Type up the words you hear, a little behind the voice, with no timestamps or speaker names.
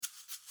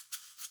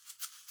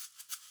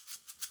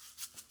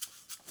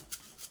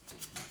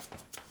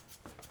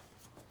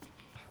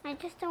I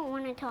just don't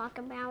want to talk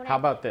about it. How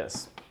about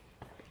this?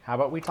 How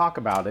about we talk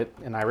about it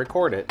and I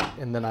record it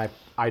and then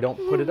I don't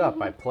put it up.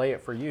 I play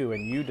it for you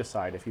and you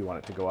decide if you want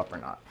it to go up or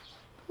not.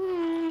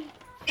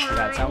 Does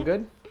that sound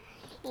good?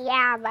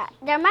 Yeah, but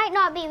there might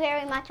not be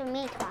very much of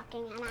me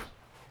talking in it.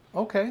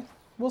 Okay,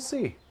 we'll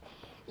see.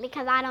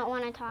 Because I don't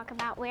want to talk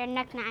about weird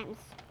nicknames.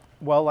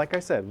 Well, like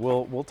I said,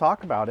 we'll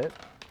talk about it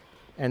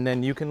and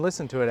then you can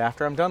listen to it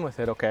after I'm done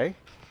with it, okay?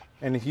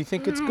 And if you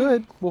think it's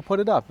good, we'll put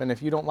it up. And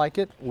if you don't like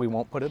it, we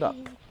won't put it up.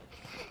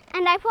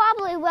 And I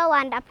probably will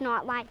end up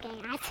not liking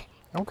it.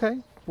 Okay,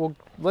 well,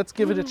 let's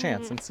give it a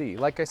chance and see.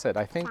 Like I said,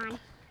 I think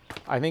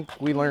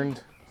we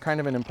learned kind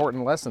of an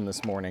important lesson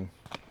this morning.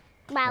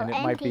 Well, And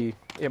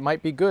it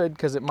might be good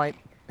because it might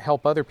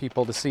help other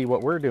people to see what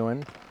we're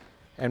doing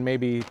and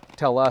maybe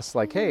tell us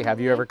like, hey,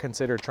 have you ever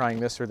considered trying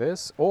this or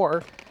this?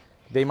 Or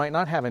they might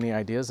not have any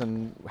ideas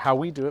and how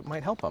we do it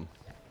might help them.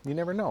 You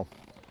never know.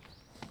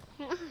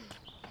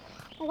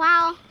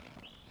 Well,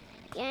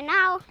 you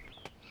know,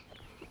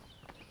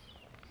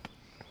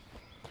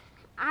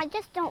 I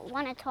just don't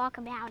want to talk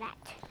about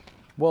it.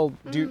 Well,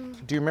 do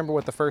you remember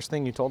what the first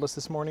thing you told us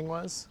this morning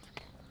was?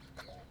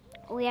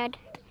 Weird.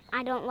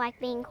 I don't like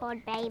being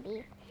called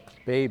baby.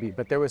 Baby,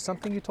 but there was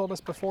something you told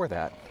us before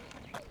that.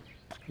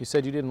 You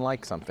said you didn't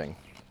like something.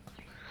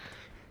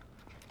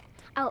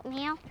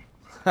 Oatmeal?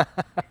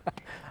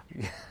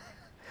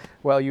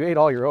 Well, you ate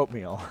all your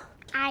oatmeal.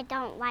 I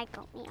don't like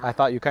oatmeal. I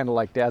thought you kind of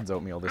liked Dad's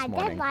oatmeal this morning.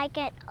 I did like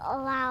it.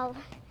 Well,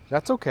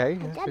 That's okay.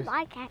 I did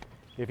like it.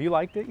 If you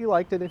liked it, you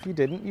liked it. If you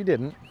didn't, you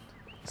didn't.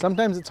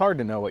 Sometimes it's hard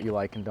to know what you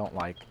like and don't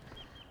like.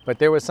 But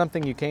there was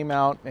something you came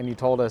out and you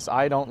told us,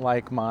 I don't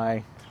like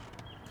my...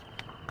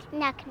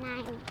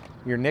 Nickname.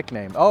 Your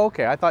nickname. Oh,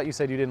 okay. I thought you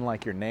said you didn't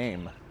like your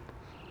name.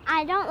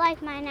 I don't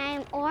like my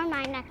name or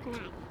my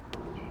nickname.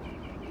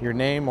 Your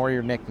name or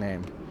your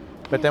nickname.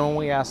 But then when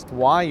we asked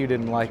why you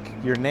didn't like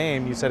your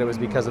name, you said it was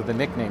because of the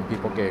nickname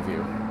people gave you.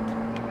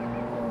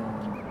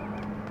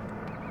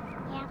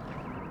 Yeah.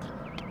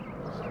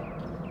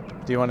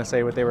 Do you want to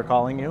say what they were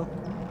calling you?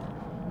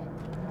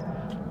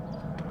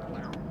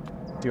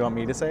 Do you want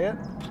me to say it?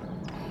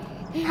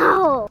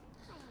 No.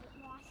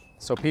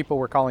 So people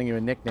were calling you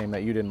a nickname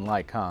that you didn't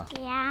like, huh?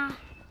 Yeah.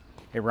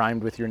 It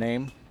rhymed with your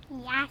name?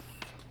 Yes.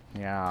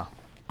 Yeah.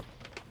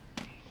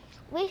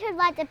 We should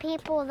let the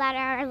people that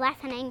are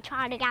listening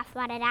try to guess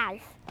what it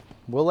is.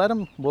 We'll let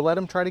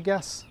them try to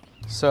guess.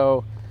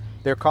 So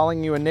they're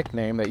calling you a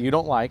nickname that you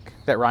don't like,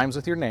 that rhymes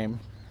with your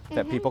name,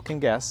 that people can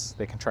guess,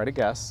 they can try to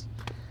guess.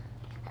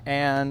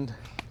 And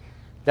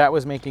that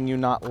was making you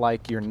not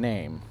like your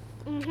name.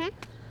 Mm-hmm.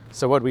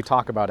 So what did we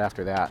talk about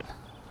after that?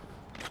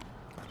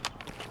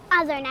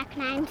 Other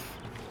nicknames.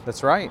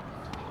 That's right.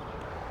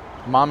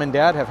 Mom and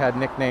Dad have had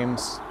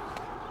nicknames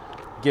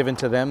given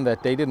to them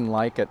that they didn't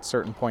like at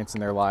certain points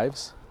in their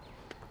lives.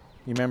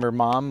 You remember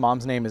Mom?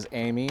 Mom's name is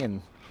Amy, and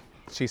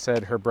she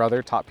said her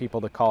brother taught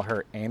people to call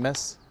her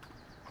Amos,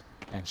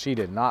 and she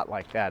did not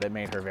like that. It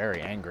made her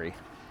very angry.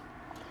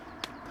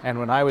 And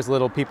when I was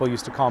little, people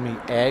used to call me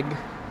Egg,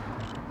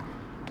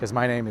 because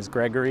my name is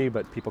Gregory,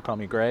 but people call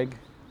me Greg.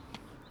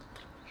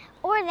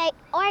 Or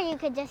you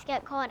could just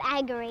get called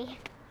Eggery.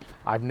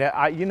 I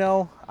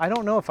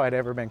don't know if I'd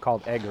ever been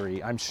called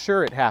Eggery. I'm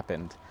sure it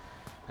happened.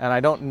 And I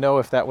don't know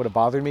if that would have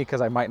bothered me because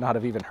I might not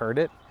have even heard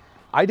it.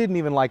 I didn't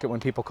even like it when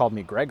people called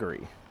me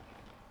Gregory.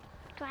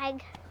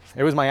 Greg.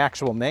 It was my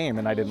actual name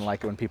and I didn't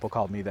like it when people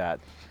called me that.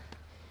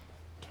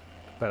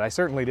 But I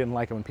certainly didn't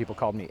like it when people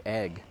called me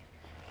Egg.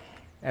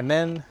 And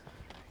then,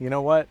 you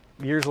know what?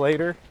 Years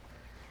later,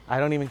 I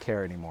don't even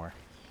care anymore.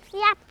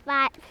 Yep,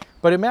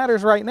 But it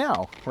matters right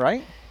now,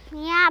 right?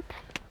 Yep.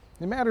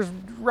 It matters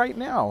right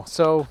now.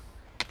 So,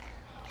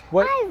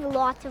 what I have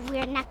lots of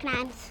weird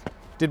nicknames.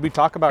 did we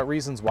talk about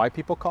reasons why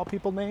people call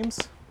people names?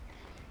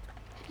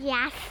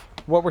 Yes.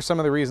 What were some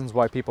of the reasons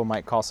why people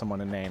might call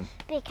someone a name?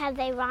 Because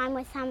they rhyme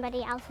with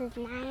somebody else's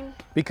name.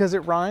 Because it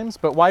rhymes,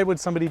 but why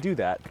would somebody do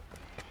that?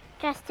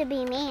 Just to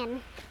be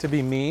mean. To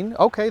be mean?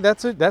 Okay,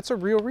 that's a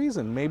real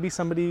reason. Maybe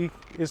somebody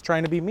is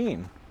trying to be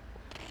mean,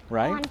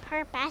 right? On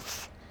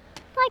purpose.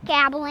 Like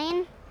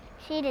Abilene.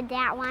 She did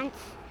that once.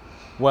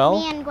 Well,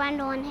 Me and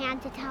Gwendolyn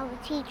had to tell the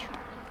teacher.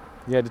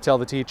 you had to tell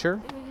the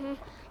teacher?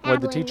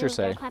 What'd the Abilene teacher moved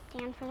her say? clip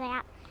down for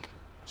that.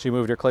 She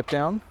moved her clip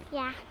down?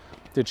 Yeah.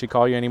 Did she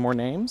call you any more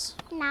names?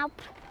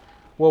 Nope.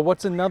 Well,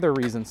 what's another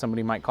reason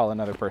somebody might call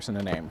another person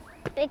a name?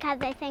 Because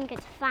they think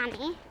it's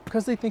funny.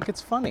 Because they think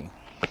it's funny.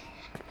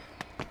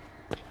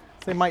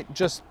 They might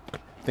just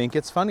think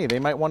it's funny. They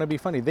might want to be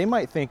funny. They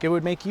might think it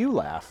would make you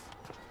laugh.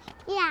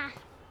 Yeah.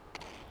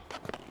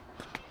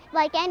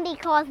 Like Andy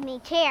calls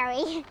me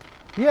Cherry.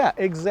 Yeah,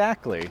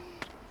 exactly.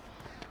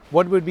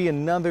 What would be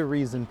another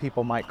reason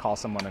people might call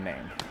someone a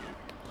name?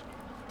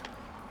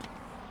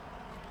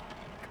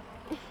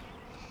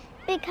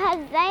 Because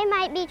they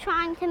might be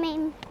trying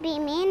to be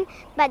mean,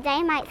 but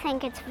they might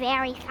think it's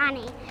very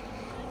funny.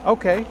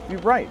 Okay, you're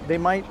right. They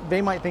might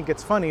think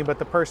it's funny, but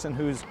the person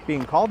who's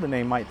being called the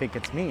name might think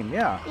it's mean.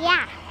 Yeah.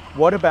 Yeah.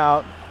 What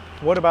about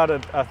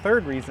a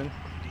third reason?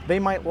 They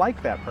might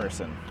like that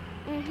person.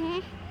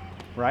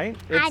 right?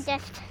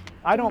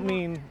 I don't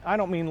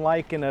mean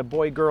like in a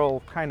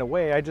boy-girl kind of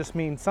way. I just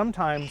mean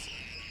sometimes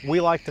we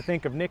like to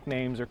think of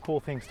nicknames or cool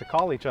things to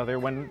call each other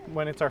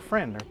when it's our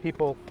friend or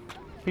people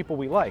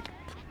we like.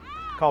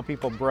 Call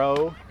people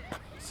bro,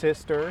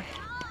 sister,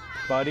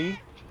 buddy,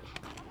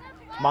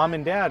 mom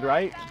and dad,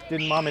 right?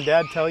 Didn't mom and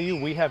dad tell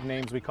you we have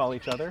names we call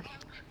each other?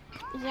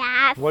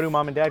 Yes. What do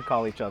mom and dad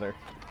call each other?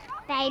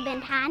 Babe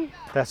and Han.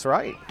 That's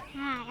right.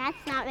 Ah, that's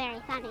not very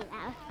funny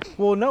though.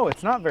 Well, no,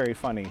 it's not very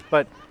funny.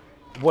 But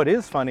what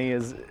is funny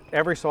is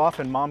every so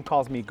often mom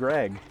calls me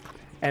Greg.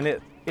 And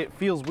it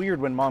feels weird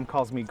when mom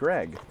calls me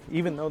Greg.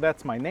 Even though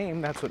that's my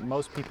name, that's what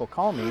most people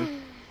call me.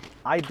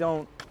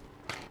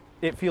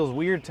 It feels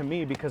weird to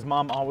me because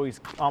mom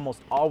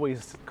almost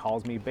always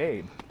calls me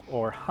babe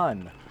or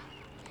hun.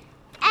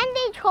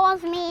 Andy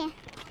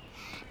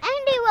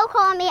will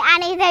call me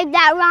anything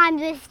that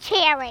rhymes with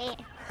cherry.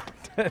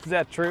 Is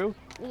that true?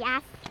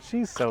 Yes.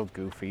 She's so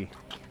goofy.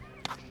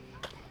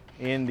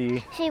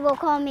 Indy. She will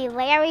call me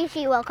Larry,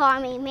 she will call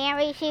me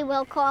Mary, she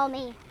will call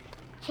me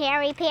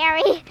Cherry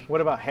Perry. What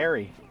about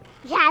Harry?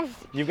 Yes.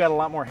 You've got a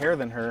lot more hair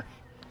than her.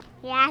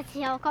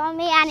 She'll call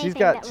me anything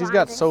She's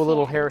got so with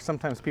little cherry. hair,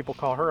 sometimes people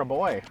call her a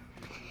boy.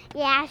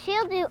 Yeah,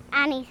 she'll do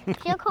anything.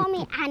 She'll call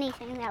me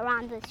anything that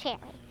rhymes with cherry.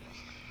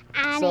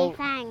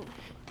 Anything.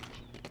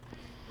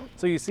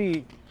 So you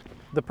see,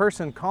 the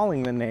person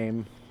calling the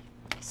name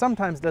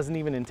sometimes doesn't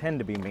even intend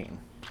to be mean.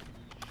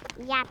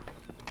 Yep.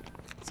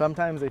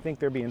 Sometimes they think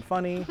they're being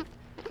funny.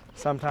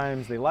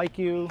 Sometimes they like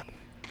you.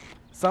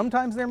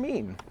 Sometimes they're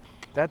mean.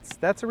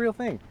 That's a real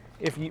thing.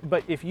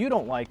 But if you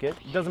don't like it,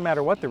 doesn't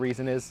matter what the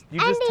reason is, you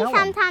just tell them.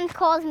 Andy sometimes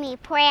calls me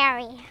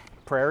Prairie.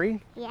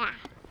 Prairie? Yeah.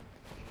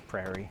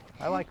 Prairie.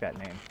 I like that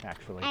name,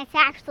 actually. It's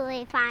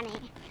actually funny.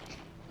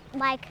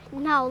 Like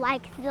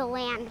the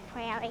land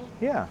prairie.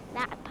 Yeah.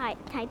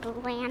 That type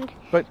of land.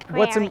 But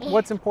Prairie.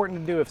 what's important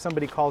to do if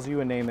somebody calls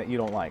you a name that you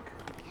don't like?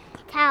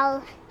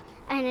 Tell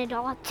an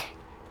adult.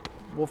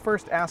 Well,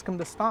 first ask them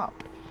to stop.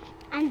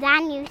 And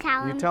then you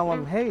tell them. You tell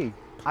them, hey,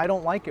 I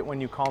don't like it when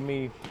you call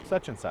me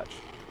such and such.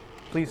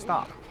 Please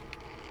stop.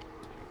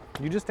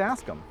 You just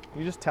ask them.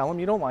 You just tell them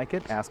you don't like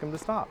it, ask them to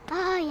stop.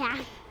 Oh, yeah.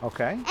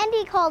 Okay?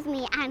 Andy calls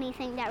me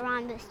anything that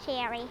rhymes with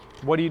cherry.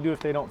 What do you do if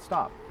they don't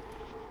stop?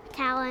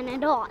 Tell an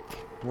adult.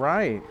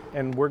 Right.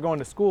 And we're going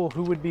to school.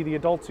 Who would be the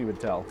adults you would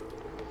tell?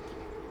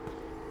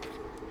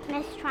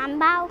 Miss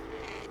Trumbo.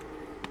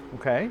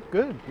 Okay,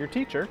 good. Your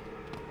teacher.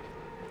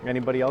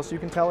 Anybody else you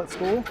can tell at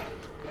school?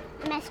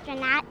 Miss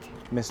Jeanette.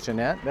 Miss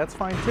Jeanette. That's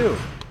fine too.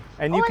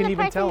 And you can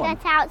even tell Or them. the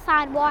person that's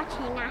outside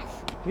watching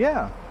us.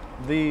 Yeah.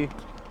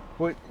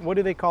 What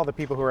do they call the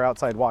people who are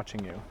outside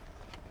watching you?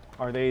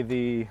 Are they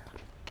the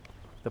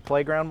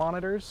playground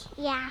monitors?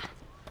 Yeah.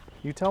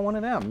 You tell one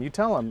of them. You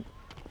tell them,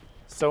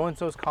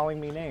 so-and-so's calling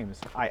me names.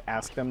 I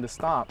ask them to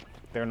stop.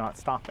 They're not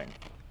stopping.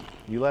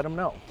 You let them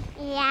know.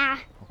 Yeah.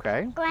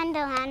 Okay?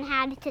 Gwendolyn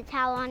had to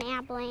tell on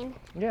Abilene.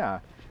 Yeah.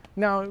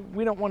 Now,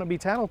 we don't want to be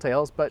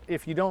tattletales, but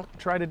if you don't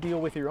try to deal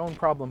with your own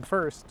problem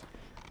first,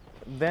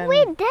 then...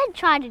 We did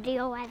try to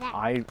deal with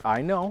it.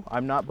 I know.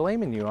 I'm not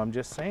blaming you. I'm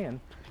just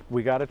saying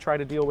we got to try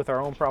to deal with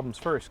our own problems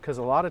first, because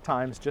a lot of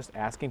times just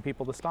asking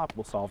people to stop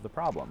will solve the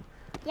problem.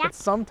 Yep. But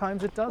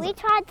sometimes it doesn't. We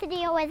tried to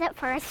deal with it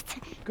first.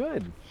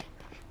 Good.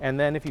 And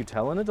then if you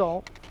tell an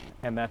adult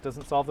and that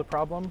doesn't solve the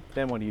problem,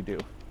 then what do you do?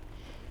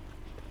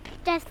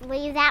 Just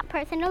leave that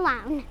person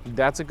alone.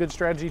 That's a good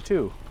strategy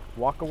too.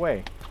 Walk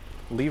away.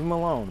 Leave them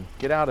alone.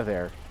 Get out of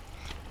there.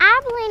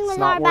 Abilene was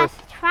our best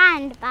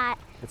friend, but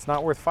It's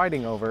not worth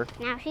fighting over.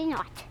 now she's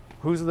not.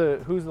 Who's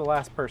the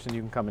last person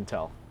you can come and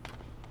tell?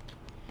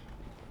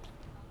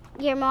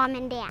 Your mom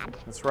and dad.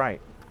 That's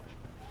right.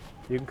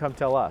 You can come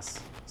tell us.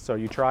 So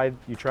you tried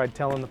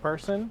telling the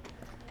person,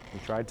 you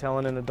tried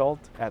telling an adult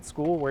at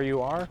school where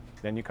you are,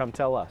 then you come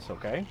tell us,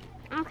 okay?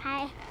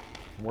 Okay.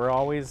 We're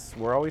always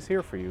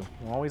here for you.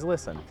 We'll always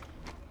listen.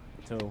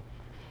 So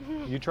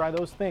you try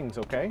those things,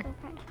 okay?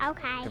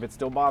 Okay. If it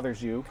still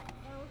bothers you,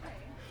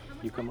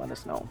 you can let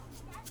us know.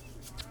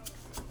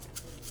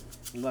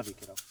 Love you,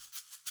 kiddo.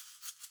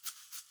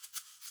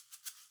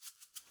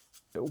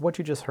 What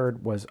you just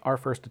heard was our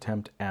first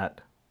attempt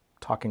at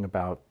talking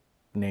about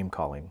name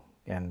calling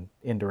and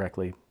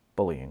indirectly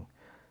bullying.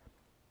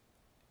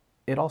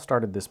 It all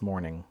started this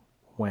morning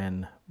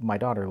when my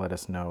daughter let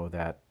us know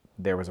that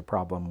there was a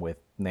problem with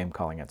name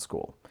calling at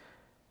school.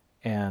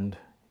 And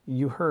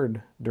you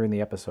heard during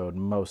the episode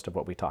most of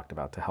what we talked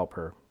about to help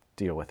her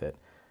deal with it.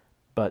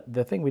 But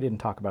the thing we didn't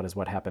talk about is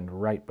what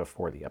happened right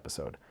before the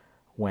episode,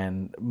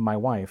 when my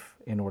wife,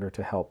 in order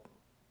to help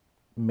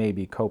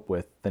maybe cope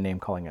with the name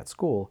calling at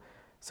school,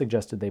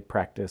 suggested they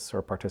practice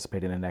or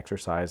participate in an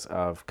exercise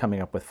of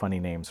coming up with funny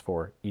names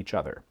for each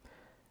other.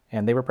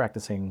 And they were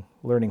practicing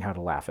learning how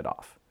to laugh it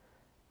off.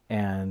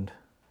 And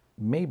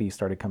maybe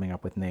started coming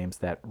up with names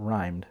that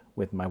rhymed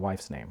with my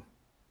wife's name,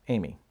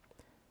 Amy.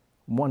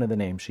 One of the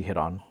names she hit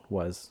on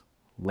was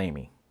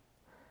Lamey.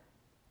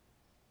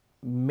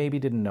 Maybe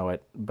didn't know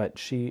it, but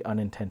she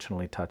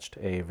unintentionally touched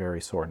a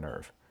very sore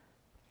nerve.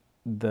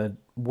 The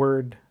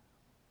word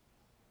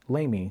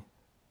Lamey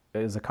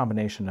is a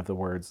combination of the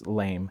words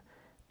lame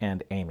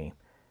and Amy.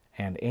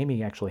 And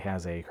Amy actually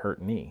has a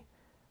hurt knee.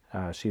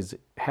 She's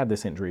had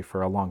this injury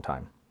for a long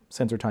time,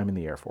 since her time in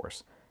the Air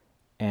Force.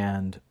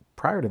 And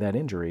prior to that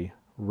injury,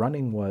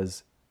 running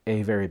was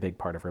a very big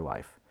part of her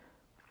life.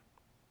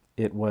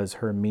 It was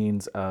her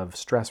means of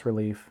stress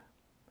relief.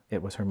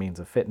 It was her means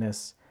of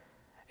fitness.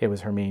 It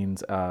was her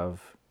means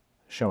of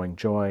showing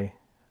joy.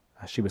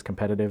 She was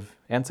competitive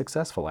and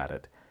successful at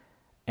it.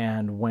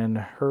 And when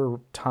her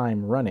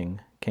time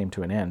running came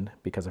to an end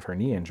because of her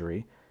knee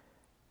injury,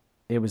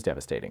 it was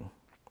devastating.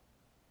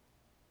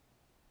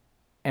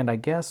 And I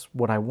guess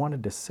what I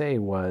wanted to say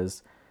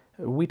was,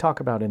 we talk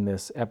about in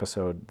this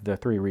episode the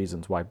 3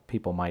 reasons why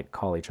people might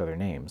call each other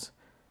names.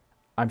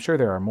 I'm sure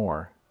there are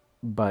more,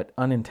 but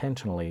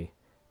unintentionally,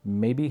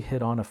 maybe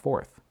hit on a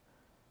 4th.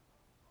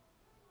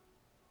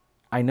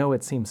 I know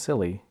it seems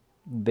silly.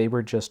 They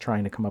were just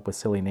trying to come up with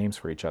silly names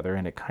for each other,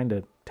 and it kind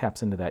of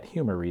taps into that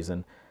humor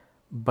reason,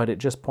 but it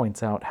just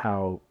points out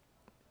how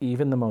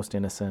even the most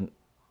innocent,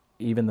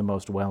 even the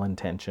most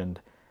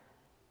well-intentioned,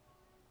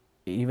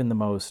 even the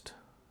most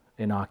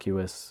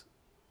innocuous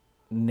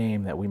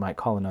name that we might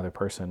call another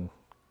person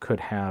could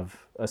have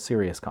a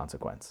serious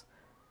consequence.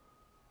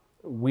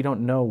 We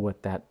don't know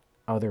what that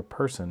other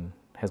person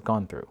has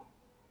gone through.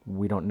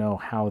 We don't know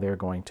how they're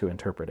going to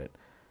interpret it.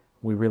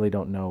 We really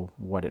don't know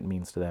what it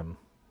means to them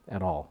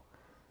at all.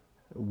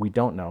 We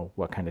don't know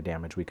what kind of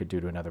damage we could do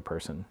to another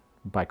person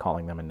by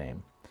calling them a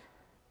name.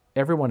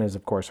 Everyone has,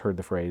 of course, heard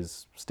the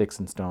phrase, "Sticks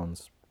and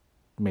stones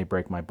may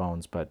break my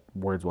bones, but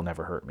words will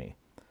never hurt me."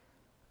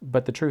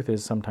 But the truth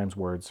is, sometimes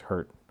words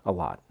hurt a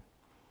lot.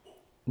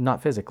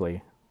 Not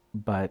physically,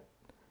 but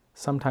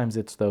sometimes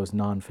it's those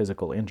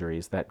non-physical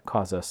injuries that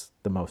cause us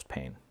the most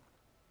pain.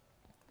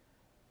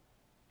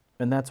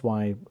 And that's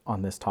why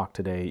on this talk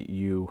today,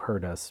 you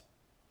heard us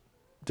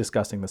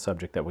discussing the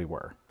subject that we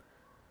were.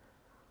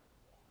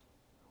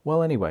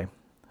 Well, anyway,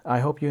 I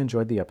hope you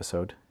enjoyed the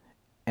episode,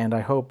 and I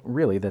hope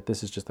really that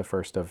this is just the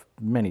first of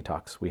many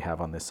talks we have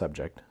on this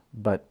subject,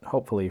 but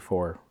hopefully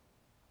for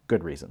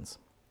good reasons.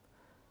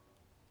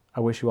 I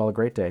wish you all a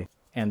great day,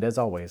 and as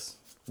always,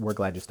 we're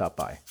glad you stopped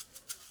by.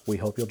 We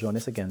hope you'll join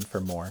us again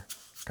for more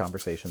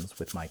Conversations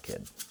with My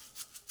Kid.